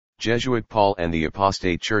Jesuit Paul and the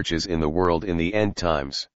apostate churches in the world in the end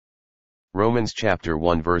times. Romans chapter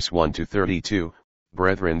 1 verse 1 to 32,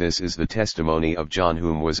 Brethren, this is the testimony of John,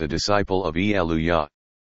 whom was a disciple of Iy ELU.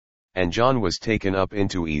 And John was taken up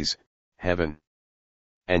into heaven.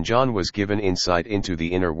 And John was given insight into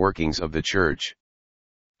the inner workings of the church.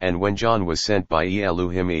 And when John was sent by Iy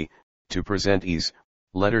ELU to present Iy's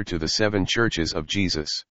letter to the 7 churches of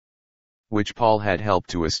Jesus, which Paul had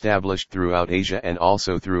helped to establish throughout Asia and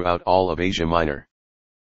also throughout all of Asia Minor.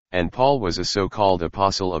 And Paul was a so-called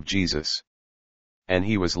apostle of Jesus. And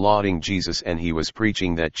he was lauding Jesus, and he was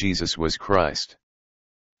preaching that Jesus was Christ.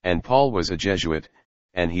 And Paul was a Jesuit,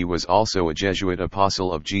 and he was also a Jesuit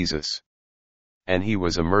apostle of Jesus. And he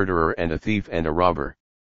was a murderer and a thief and a robber.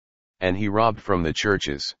 And he robbed from the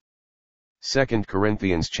churches. 2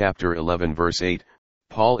 Corinthians chapter 11 verse 8,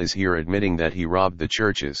 Paul is here admitting that he robbed the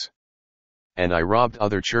churches. And I robbed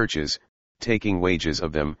other churches, taking wages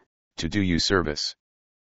of them, to do you service.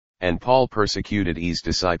 And Paul persecuted Iy's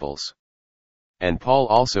disciples. And Paul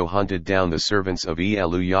also hunted down the servants of Iy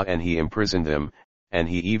ELU, and he imprisoned them, and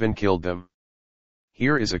he even killed them.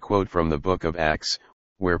 Here is a quote from the book of Acts,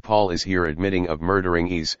 where Paul is here admitting of murdering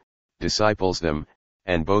Iy's disciples, them,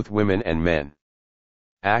 and both women and men.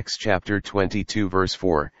 Acts chapter 22 verse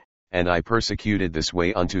 4, And I persecuted this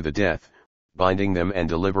way unto the death, binding them and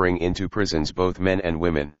delivering into prisons both men and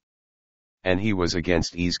women. And he was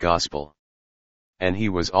against Iy's gospel. And he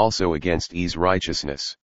was also against Iy's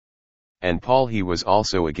righteousness. And Paul, he was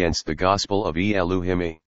also against the gospel of Iy ELU HYMN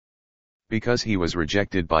Iy. Because he was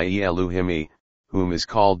rejected by Iy ELU HYMN Iy, whom is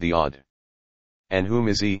called the odd. And whom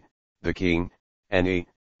is Iy, the king, and Iy,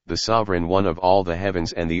 the sovereign one of all the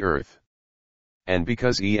heavens and the earth. And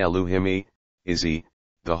because Iy ELU HYMN Iy, is Iy,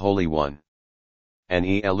 the Holy One. And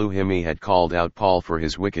Iy ELU HYMN Iy had called out Paul for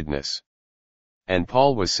his wickedness. And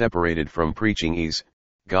Paul was separated from preaching Iy's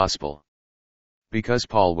gospel. Because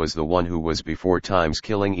Paul was the one who was before times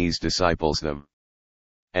killing Iy's disciples them.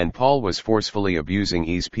 And Paul was forcefully abusing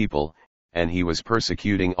Iy's people, and he was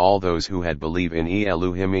persecuting all those who had believed in Iy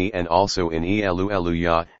ELU HYMN Iy and also in Iy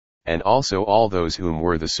ELU, and also all those whom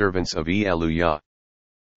were the servants of Iy ELU.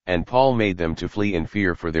 And Paul made them to flee in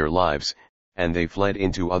fear for their lives, and they fled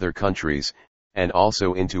into other countries, and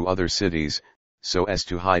also into other cities, so as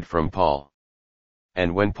to hide from Paul.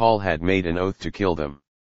 And when Paul had made an oath to kill them.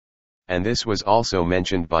 And this was also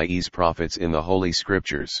mentioned by Iy's prophets in the Holy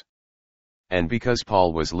Scriptures. And because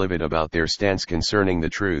Paul was livid about their stance concerning the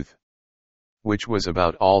truth, which was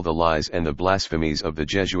about all the lies and the blasphemies of the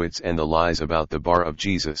Jesuits and the lies about the bar of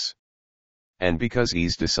Jesus. And because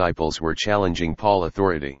Iy's disciples were challenging Paul's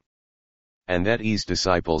authority. And that Iy's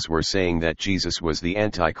disciples were saying that Jesus was the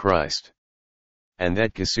Antichrist. And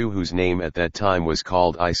that Kisu, whose name at that time was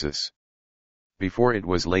called Isis, before it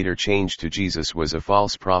was later changed to Jesus, was a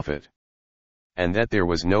false prophet. And that there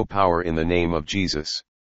was no power in the name of Jesus.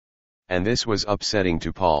 And this was upsetting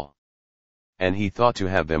to Paul. And he thought to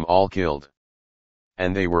have them all killed.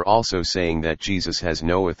 And they were also saying that Jesus has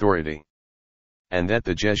no authority. And that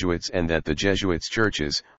the Jesuits and that the Jesuits'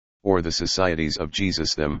 churches, or the societies of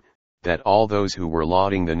Jesus them, that all those who were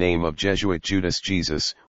lauding the name of Jesuit Judas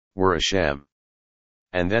Jesus, were a sham.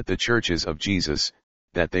 And that the churches of Jesus,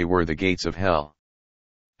 that they were the gates of hell.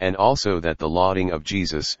 And also that the lauding of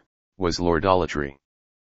Jesus was lordolatry.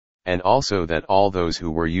 And also that all those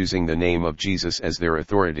who were using the name of Jesus as their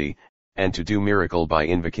authority, and to do miracle by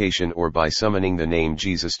invocation or by summoning the name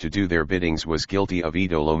Jesus to do their biddings, was guilty of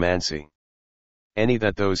idolomancy. Any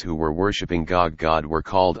that those who were worshipping God were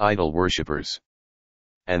called idol worshippers.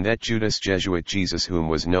 And that Judas Jesuit Jesus, whom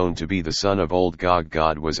was known to be the son of old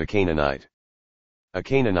God was a Canaanite. A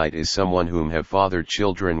Canaanite is someone whom have fathered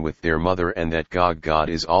children with their mother, and that God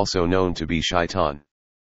is also known to be Shaytaan.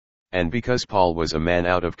 And because Paul was a man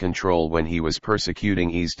out of control when he was persecuting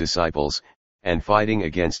Iy's disciples, and fighting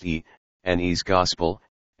against Iy, and Iy's gospel,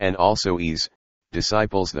 and also Iy's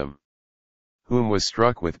disciples them, whom was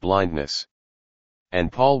struck with blindness. And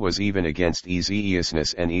Paul was even against Iy's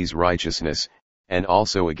Iyousness and Iy's righteousness, and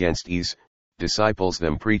also against Iy's disciples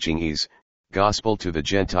them preaching Iy's gospel to the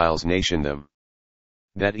Gentiles nation them.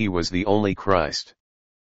 That Iy was the only Christ.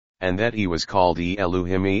 And that Iy was called Iy ELU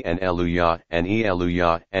HYMN Iy and ELU, and Iy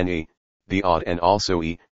ELU, and Iy, the odd, and also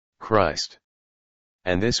Iy, Christ.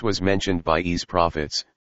 And this was mentioned by Iy's prophets,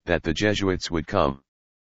 that the Jesuits would come.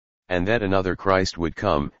 And that another Christ would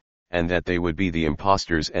come, and that they would be the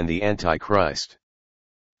impostors and the Antichrist.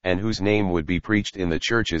 And whose name would be preached in the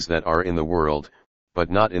churches that are in the world, but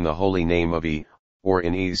not in the holy name of Iy, or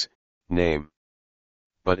in Iy's name,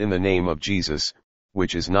 but in the name of Jesus,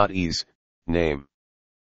 which is not Iy's name.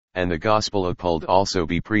 And the gospel of Paul also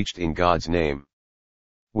be preached in God's name.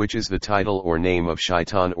 which is the title or name of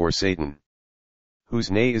Shaytaan or Satan, whose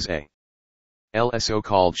name is Iy ELU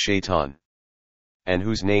so-called Shaytaan, and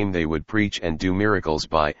whose name they would preach and do miracles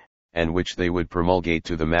by, and which they would promulgate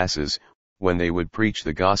to the masses, when they would preach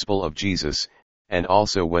the gospel of Jesus, and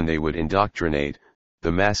also when they would indoctrinate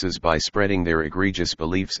the masses by spreading their egregious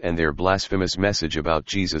beliefs and their blasphemous message about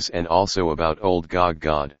Jesus, and also about old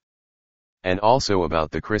God, and also about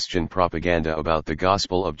the Christian propaganda about the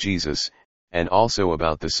gospel of Jesus, and also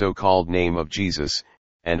about the so-called name of Jesus,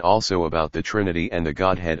 and also about the Trinity and the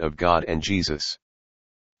Godhead of God and Jesus.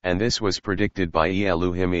 And this was predicted by Iy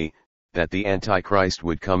ELU HYMN Iy, that the Antichrist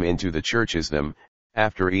would come into the churches them,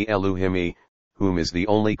 after Iy ELU HYMN Iy, whom is the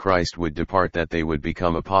only Christ, would depart, that they would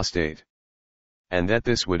become apostate. And that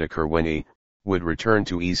this would occur when Iy would return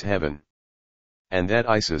to Iy's heaven. And that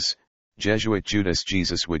Isis, Jesuit Judas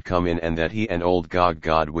Jesus would come in, and that he and old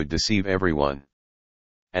God would deceive everyone.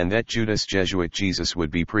 And that Judas Jesuit Jesus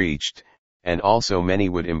would be preached, and also many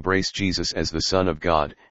would embrace Jesus as the Son of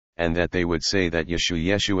God, and that they would say that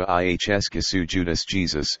Yeshua Ihskesu Judas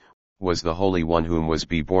Jesus, was the Holy One whom was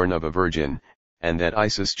be born of a virgin, and that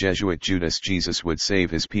Isis Jesuit Judas Jesus would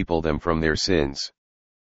save his people them from their sins.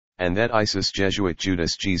 And that Isis Jesuit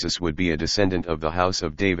Judas Jesus would be a descendant of the house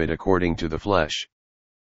of David according to the flesh.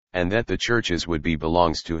 And that the churches would be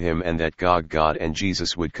belongs to him, and that God and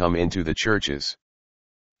Jesus would come into the churches.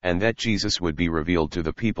 And that Jesus would be revealed to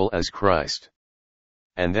the people as Christ.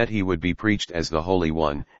 And that he would be preached as the Holy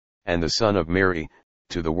One, and the Son of Mary,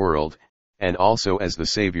 to the world, and also as the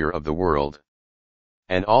Savior of the world.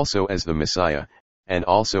 And also as the Messiah, and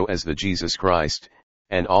also as the Jesus Christ,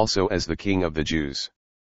 and also as the King of the Jews.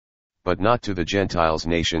 But not to the Gentiles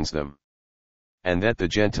nations them. And that the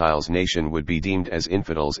Gentiles nation would be deemed as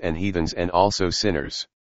infidels and heathens and also sinners.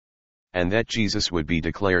 And that Jesus would be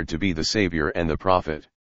declared to be the Savior and the prophet.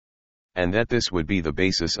 And that this would be the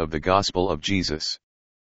basis of the gospel of Jesus.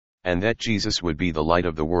 And that Jesus would be the light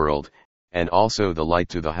of the world, and also the light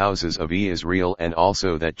to the houses of Israel, and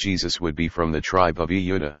also that Jesus would be from the tribe of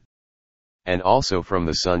Judah, and also from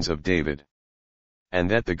the sons of David. And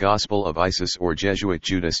that the gospel of Isis or Jesuit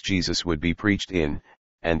Judas Jesus would be preached in,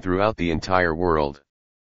 and throughout the entire world.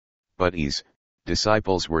 But Iy's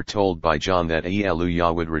disciples were told by John that Iy ELU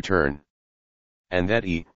HYMN would return. And that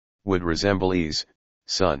Iy would resemble Iy's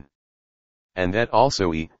son. And that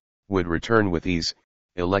also Iy would return with Iy's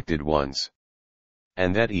elected ones.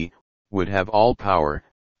 And that Iy would have all power,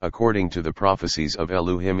 according to the prophecies of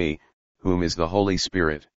ELU HYMN Iy, whom is the Holy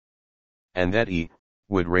Spirit. And that Iy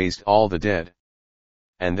would raise all the dead.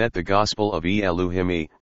 And that the gospel of Iy ELU HYMN Iy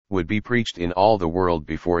would be preached in all the world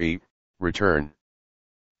before Iy return.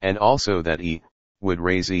 And also that Iy would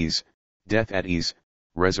raise Iy's death at Iy's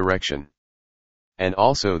resurrection. And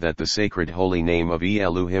also that the sacred holy name of Iy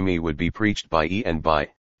ELU HYMN Iy would be preached by Iy and by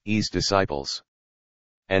Iy's disciples.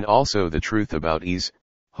 And also the truth about Iy's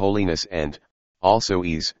holiness and also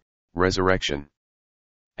Iy's resurrection.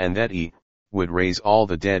 And that Iy would raise all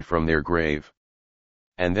the dead from their grave.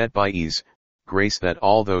 And that by Iy's grace that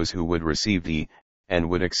all those who would receive Iy, and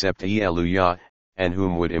would accept Iy ELU HYMN, and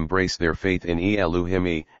whom would embrace their faith in Iy ELU HYMN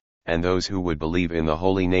Iy, and those who would believe in the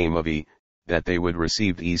holy name of Iy, that they would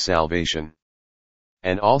receive Iy's salvation.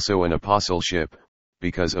 And also an apostleship,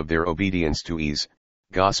 because of their obedience to Iy's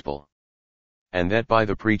gospel. And that by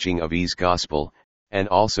the preaching of Iy's gospel, and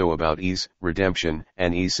also about Iy's redemption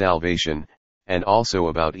and Iy's salvation, and also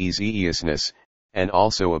about Iy's Iyiusness, and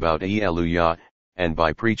also about Iy ELU HYMN, and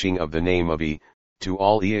by preaching of the name of Iy, to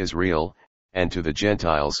all Israel, and to the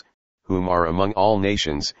Gentiles, whom are among all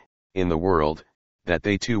nations, in the world, that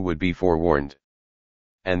they too would be forewarned.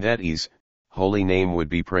 And that Iy's holy name would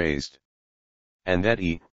be praised. And that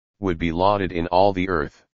Iy would be lauded in all the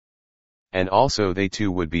earth. And also they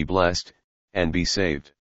too would be blessed, and be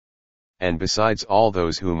saved. And besides all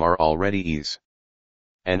those whom are already Iy's.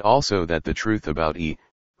 And also that the truth about Iy,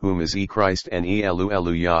 whom is Iy Christ and Iy ELU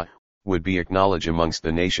HYMN, would be acknowledged amongst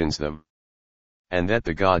the nations them. And that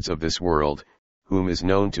the gods of this world, whom is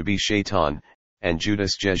known to be Shaytaan, and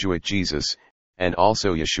Judas Jesuit Jesus, and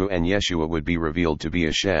also Yeshua would be revealed to be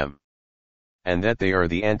a sham. And that they are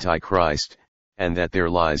the Antichrist, and that their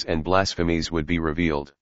lies and blasphemies would be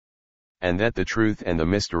revealed. And that the truth and the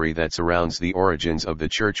mystery that surrounds the origins of the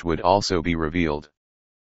church would also be revealed.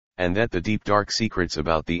 And that the deep dark secrets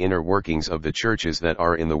about the inner workings of the churches that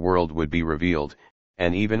are in the world would be revealed,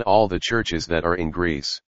 and even all the churches that are in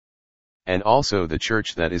Greece. And also the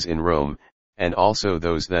church that is in Rome, and also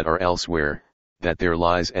those that are elsewhere, that their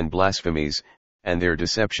lies and blasphemies, and their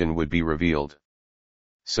deception would be revealed.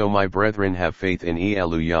 So my brethren, have faith in Iy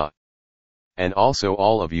ELU HYMN. And also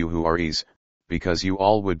all of you who are Iy's, because you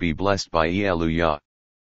all would be blessed by Iy ELU HYMN.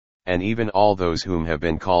 and even all those whom have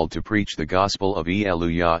been called to preach the gospel of Iy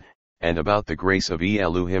ELU, and about the grace of Iy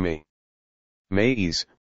ELU HYMN Iy. May Iy's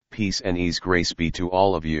peace and Iy's grace be to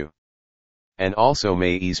all of you. And also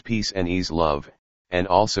may Iy's peace and Iy's love, and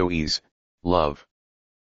also Iy's love.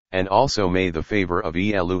 And also may the favor of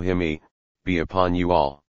Iy ELU HYMN Iy be upon you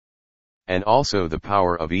all. And also the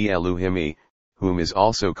power of Iy ELU HYMN Iy, whom is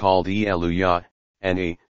also called Iy ELU and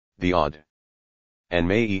Iy, the odd. And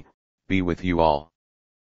may Iy be with you all.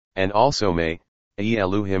 And also may Iy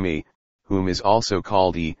ELU HYMN Iy, whom is also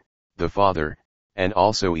called Iy, the Father, and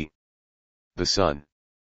also Iy, the Son,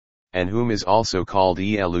 and whom is also called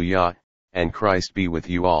Iy ELU, and Christ be with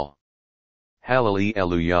you all.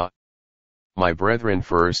 Hallelujah. My brethren,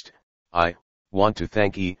 first, I want to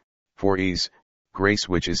thank Iy for Iy's grace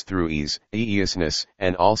which is through Iy's Iy,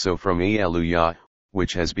 and also from Iy ELU,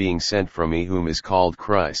 which has being sent from Iy whom is called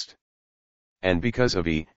Christ. And because of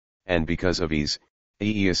Iy, and because of Iy's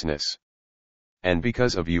Iy, and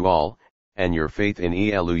because of you all, and your faith in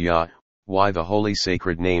Iy ELU, why the holy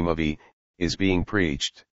sacred name of Iy is being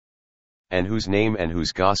preached, and whose name and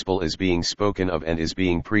whose gospel is being spoken of and is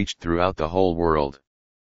being preached throughout the whole world.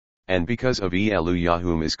 And because of Iy ELU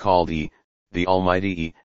whom is called Iy, the Almighty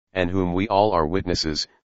Iy, and whom we all are witnesses,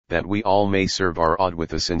 that we all may serve our God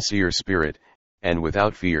with a sincere spirit, and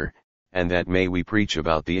without fear, and that may we preach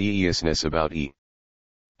about the Iy about Iy,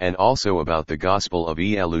 and also about the gospel of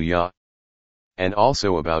Iy ELU, and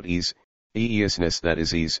also about Iy's Iy, that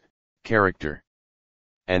is Iy's character,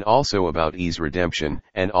 and also about Iy's redemption,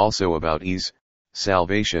 and also about Iy's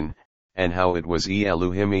salvation, and how it was Iy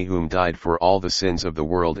ELU HYMN Iy whom died for all the sins of the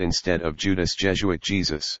world instead of Judas Jesuit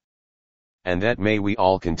Jesus. And that may we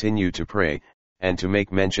all continue to pray, and to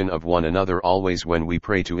make mention of one another always when we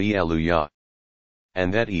pray to Iy ELU.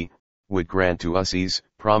 And that Iy would grant to us Iy's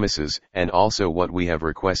promises, and also what we have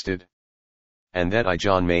requested. And that I,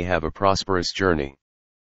 John, may have a prosperous journey.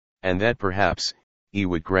 And that perhaps Iy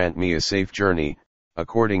would grant me a safe journey,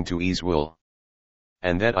 according to Iy's will.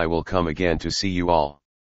 And that I will come again to see you all.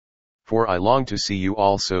 For I long to see you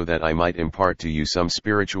all so that I might impart to you some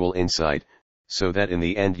spiritual insight, so that in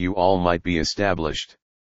the end you all might be established.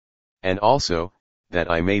 And also, that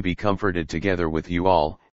I may be comforted together with you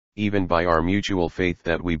all, even by our mutual faith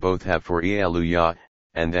that we both have for Iy ELU,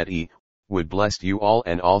 and that Iy would bless you all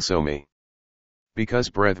and also me. Because,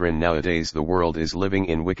 brethren, nowadays the world is living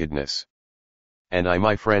in wickedness. And I,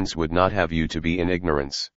 my friends, would not have you to be in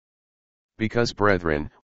ignorance. Because, brethren,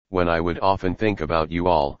 when I would often think about you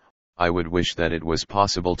all, I would wish that it was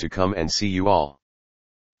possible to come and see you all.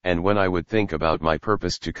 And when I would think about my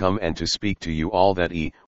purpose to come and to speak to you all, that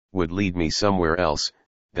Iy would lead me somewhere else,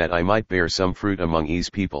 that I might bear some fruit among Iy's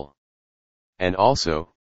people. And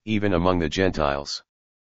also, even among the Gentiles,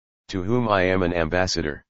 to whom I am an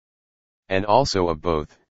ambassador. And also of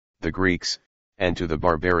both, the Greeks, and to the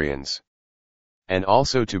barbarians. And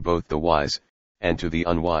also to both the wise, and to the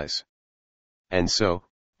unwise. And so,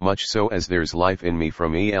 much so as there's life in me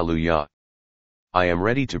from Iy ELU, I am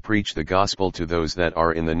ready to preach the gospel to those that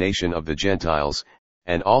are in the nation of the Gentiles,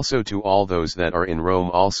 and also to all those that are in Rome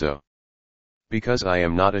also. Because I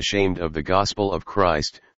am not ashamed of the gospel of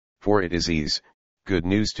Christ, for it is Iy's good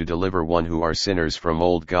news to deliver one who are sinners from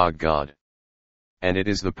old God. And it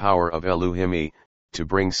is the power of ELU HYMN Iy, to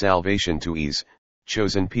bring salvation to Iy's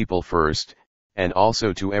chosen people first, and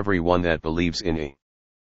also to every one that believes in Iy.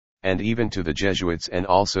 And even to the Jesuits, and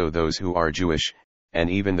also those who are Jewish, and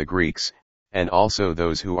even the Greeks, and also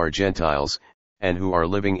those who are Gentiles, and who are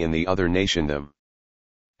living in the other nationdom.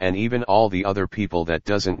 And even all the other people that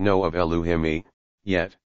doesn't know of ELU HYMN Iy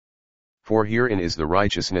yet. For herein is the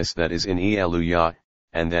righteousness that is in Iy ELU,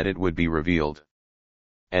 and that it would be revealed.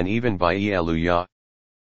 And even by Iy ELU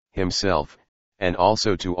himself, and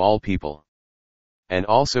also to all people. And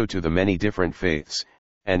also to the many different faiths,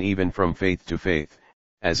 and even from faith to faith,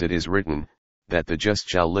 as it is written, that the just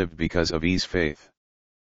shall live because of Iy's faith.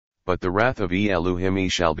 But the wrath of Iy ELU HYMN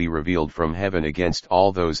Iy shall be revealed from heaven against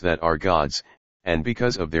all those that are God's, and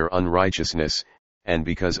because of their unrighteousness, and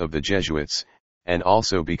because of the Jesuits, and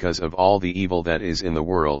also because of all the evil that is in the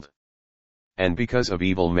world. And because of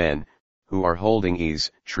evil men, who are holding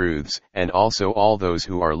Iy's truths, and also all those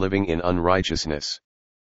who are living in unrighteousness.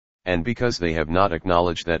 And because they have not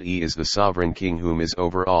acknowledged that Iy is the sovereign King whom is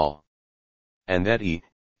over all. And that Iy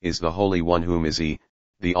is the Holy One whom is Iy,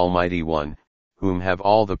 the Almighty One, whom have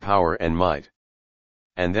all the power and might.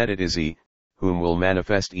 And that it is Iy, whom will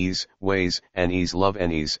manifest Iy's ways, and Iy's love,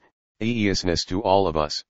 and Iy's Iy to all of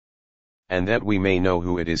us. And that we may know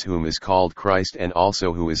who it is whom is called Christ, and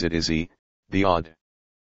also who is Iy, the odd.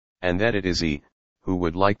 And that it is Iy, who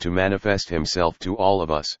would like to manifest himself to all of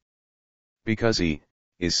us. Because Iy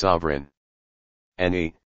is sovereign. And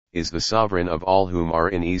Iy is the sovereign of all whom are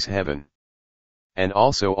in Iy's heaven. And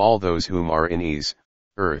also all those whom are in Iy's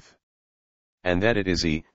earth. And that it is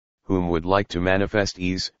Iy, whom would like to manifest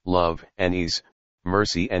Iy's love, and Iy's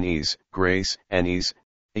mercy, and Iy's grace, and Iy's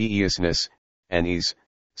Iyiusness, and Iy's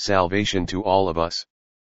salvation to all of us.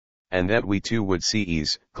 And that we too would see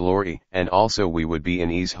Iy's glory, and also we would be in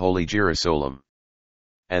Iy's holy Jerusalem.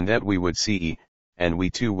 And that we would see Iy, and we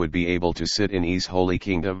too would be able to sit in Iy's holy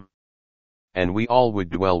kingdom. And we all would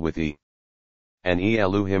dwell with Iy. And Iy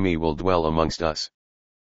ELU HYMN Iy will dwell amongst us.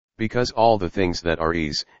 Because all the things that are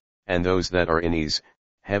Iy's, and those that are in Iy's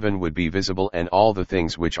heaven would be visible, and all the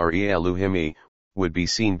things which are Iy ELU HYMN Iy would be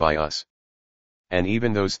seen by us. And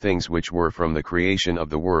even those things which were from the creation of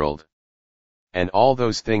the world. And all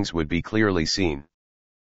those things would be clearly seen.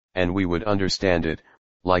 And we would understand it,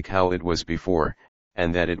 like how it was before,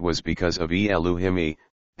 and that it was because of Iy ELU HYMN Iy,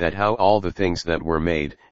 that how all the things that were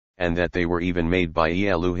made, and that they were even made by Iy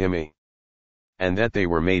ELU HYMN Iy. And that they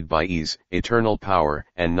were made by Iy's eternal power,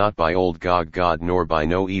 and not by old God nor by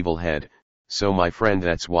no evil head. So my friend,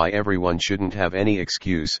 that's why everyone shouldn't have any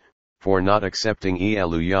excuse for not accepting Iy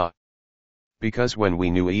ELU Yah. Because when we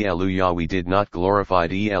knew Iy ELU Yah we did not glorify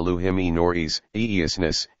Iy ELU HYMN Iy nor Iy's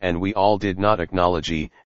Iyiusness, and we all did not acknowledge Iy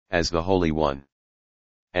as the Holy One.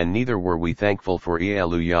 And neither were we thankful for Iy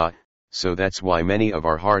ELU Yah, so that's why many of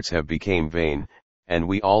our hearts have became vain, and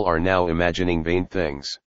we all are now imagining vain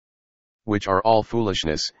things, which are all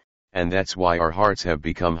foolishness, and that's why our hearts have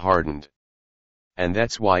become hardened. And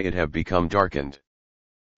that's why it have become darkened.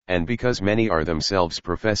 And because many are themselves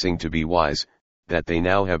professing to be wise, that they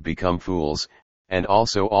now have become fools, and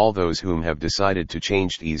also all those whom have decided to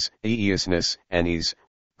change Iy's Iyiusness and Iy's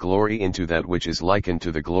glory into that which is likened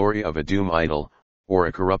to the glory of a doom idol, or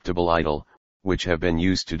a corruptible idol, which have been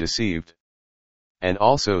used to deceive. And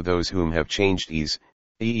also those whom have changed Iy's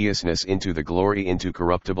Iyiusness into the glory into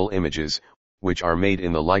corruptible images, which are made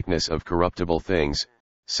in the likeness of corruptible things,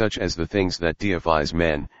 such as the things that deifies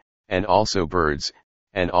men, and also birds,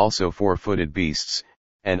 and also four-footed beasts,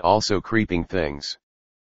 and also creeping things.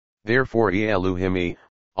 Therefore Iy ELU HYMN Iy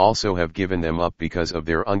also have given them up because of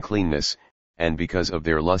their uncleanness, and because of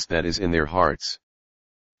their lust that is in their hearts,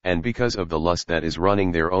 and because of the lust that is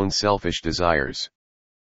running their own selfish desires,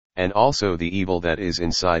 and also the evil that is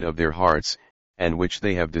inside of their hearts, and which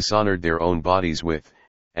they have dishonored their own bodies with,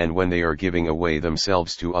 and when they are giving away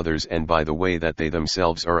themselves to others, and by the way that they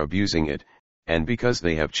themselves are abusing it, and because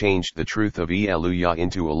they have changed the truth of Iy ELU Yah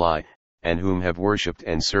into a lie, and whom have worshipped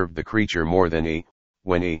and served the creature more than Iy,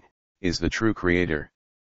 when Iy is the true Creator,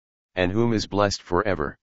 and whom is blessed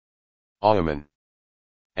forever. Amen.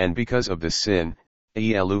 And because of this sin,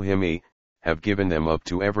 Iy ELU HYMN Iy have given them up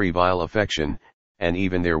to every vile affection, and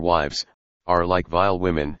even their wives are like vile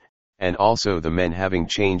women, and also the men, having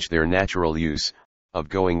changed their natural use of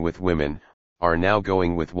going with women, are now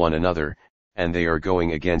going with one another, and they are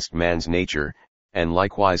going against man's nature, and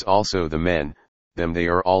likewise also the men, them they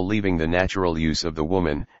are all leaving the natural use of the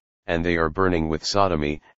woman, and they are burning with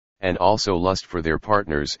sodomy, and also lust for their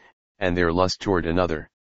partners, and their lust toward another.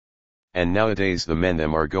 And nowadays the men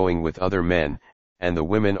them are going with other men, and the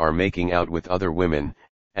women are making out with other women,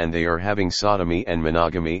 and they are having sodomy and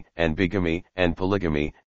monogamy and bigamy and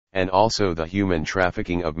polygamy, and also the human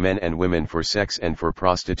trafficking of men and women for sex and for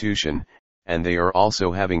prostitution, and they are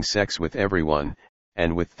also having sex with everyone,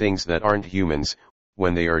 and with things that aren't humans,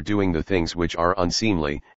 when they are doing the things which are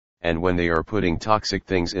unseemly, and when they are putting toxic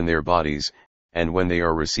things in their bodies, and when they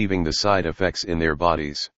are receiving the side effects in their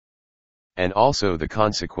bodies, and also the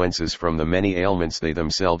consequences from the many ailments they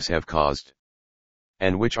themselves have caused,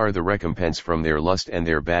 and which are the recompense from their lust and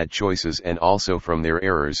their bad choices, and also from their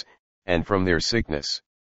errors, and from their sickness,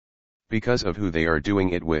 because of who they are doing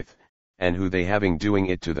it with, and who they having doing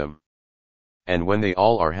it to them. And when they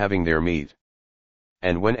all are having their meat,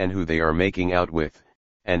 and when and who they are making out with,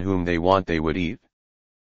 and whom they want they would eat.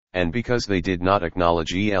 And because they did not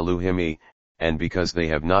acknowledge Iy ELU HYMN Iy, and because they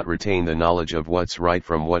have not retained the knowledge of what's right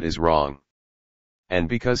from what is wrong, and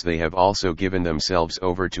because they have also given themselves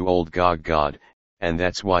over to old God, and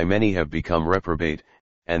that's why many have become reprobate,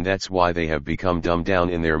 and that's why they have become dumbed down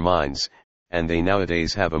in their minds, and they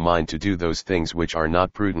nowadays have a mind to do those things which are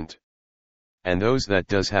not prudent. And those that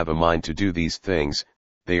does have a mind to do these things,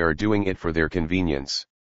 they are doing it for their convenience.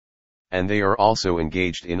 And they are also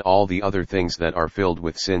engaged in all the other things that are filled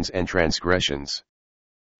with sins and transgressions.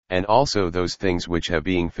 And also those things which have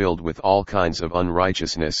being filled with all kinds of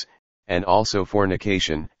unrighteousness, and also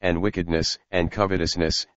fornication, and wickedness, and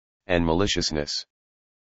covetousness, and maliciousness.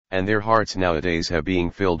 And their hearts nowadays have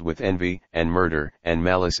being filled with envy, and murder, and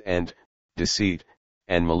malice, and deceit,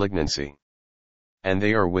 and malignancy. and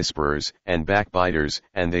they are whisperers and backbiters,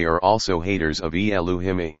 and they are also haters of Iy ELU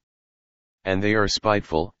HYMN Iy. And they are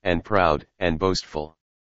spiteful, and proud, and boastful.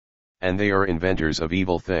 And they are inventors of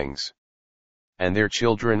evil things. And their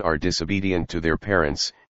children are disobedient to their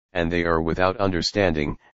parents, and they are without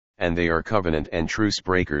understanding, and they are covenant and truce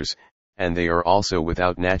breakers, and they are also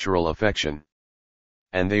without natural affection.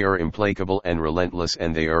 And they are implacable and relentless,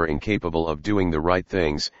 and they are incapable of doing the right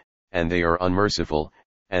things, and they are unmerciful,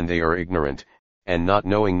 and they are ignorant, and not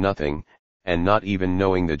knowing nothing, and not even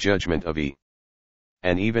knowing the judgment of Iy.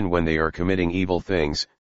 And even when they are committing evil things,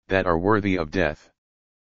 that are worthy of death.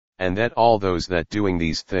 And that all those that doing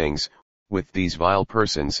these things, with these vile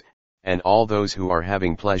persons, and all those who are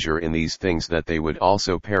having pleasure in these things, that they would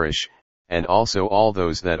also perish, and also all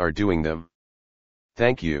those that are doing them.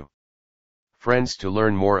 Thank you. Friends, to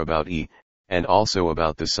learn more about Iy, and also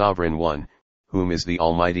about the Sovereign One, whom is the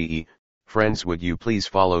Almighty Iy, friends, would you please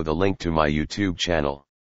follow the link to my YouTube channel.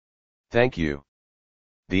 Thank you.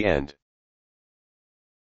 The end.